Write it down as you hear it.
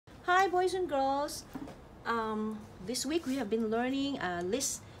Hi, boys and girls. This week we have been learning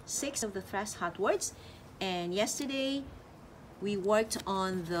list 6 of the THRASS Hotwords, and yesterday we worked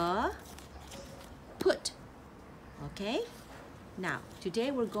on the put. Okay, now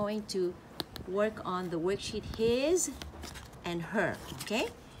today we're going to work on the worksheet his and her. Okay,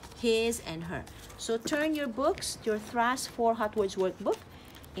 his and her. So turn your books, your THRASS 4 Hotwords workbook,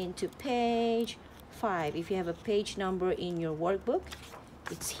 into page 5. If you have a page number in your workbook,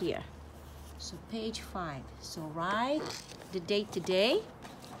 it's here. So page 5. So write the date today,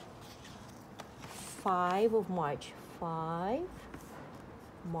 5 of March. 5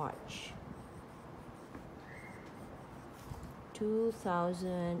 March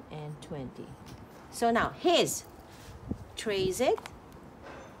 2020. So now his, trace it.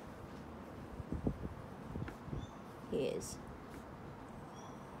 His.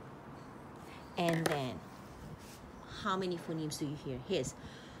 And then, how many phonemes do you hear? His,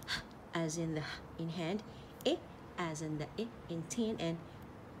 as in the in hand, I as in the I in tin, and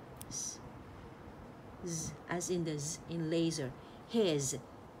z as in the z in laser. His,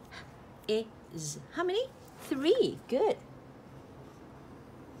 is. How many? 3. Good.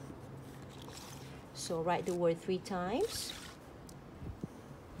 So write the word 3 times.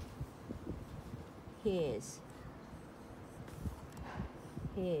 His.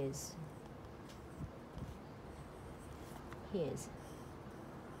 His. His.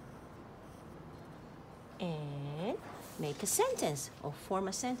 And make a sentence or form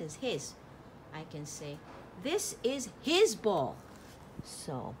a sentence. His. I can say, this is his ball.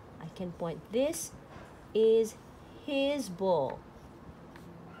 So I can point, this is his ball.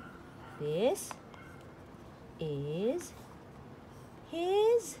 This is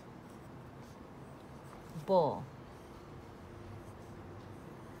his ball.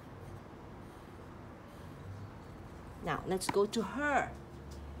 Now let's go to her.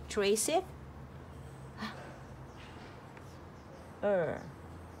 Trace it. Okay,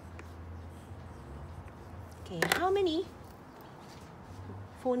 how many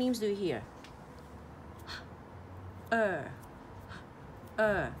phonemes do you hear? Her,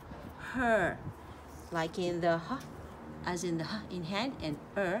 like in the h as in the h in hand, and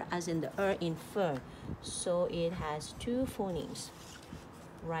as in the in fur. So it has 2 phonemes.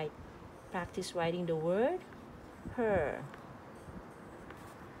 Right, practice writing the word her.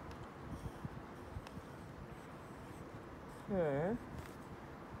 Her.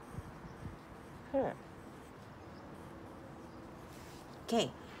 Her.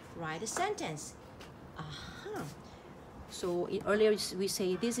 Okay, write a sentence. So earlier we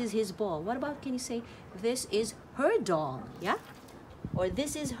say this is his ball. What about, can you say this is her doll? Yeah? Or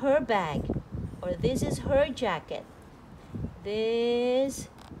this is her bag. Or this is her jacket. This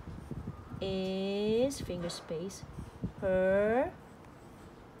is, finger space, her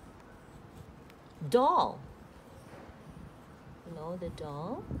doll. You know the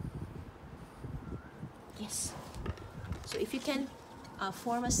doll? Yes. So if you can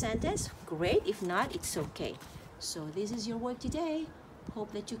form a sentence, great. If not, it's okay. So this is your work today.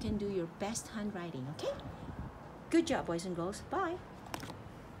 Hope that you can do your best handwriting, okay? Good job, boys and girls. Bye.